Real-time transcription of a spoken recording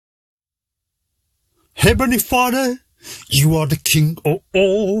Heavenly Father, you are the King of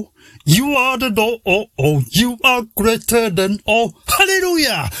all. You are the Lord of all. You are greater than all.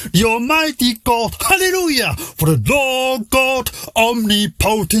 Hallelujah! The Almighty God. Hallelujah! For the Lord God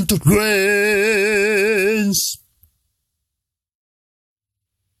omnipotent reigns.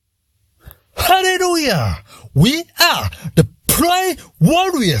 Hallelujah! We are the prayer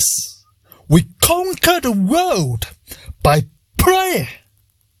warriors. We conquer the world by prayer.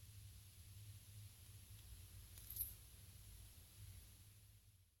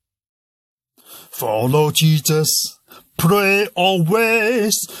 Follow Jesus, pray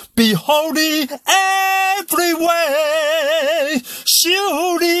always, be holy every way,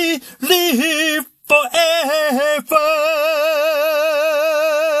 surely live forever.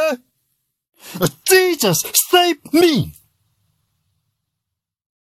 Jesus, save me!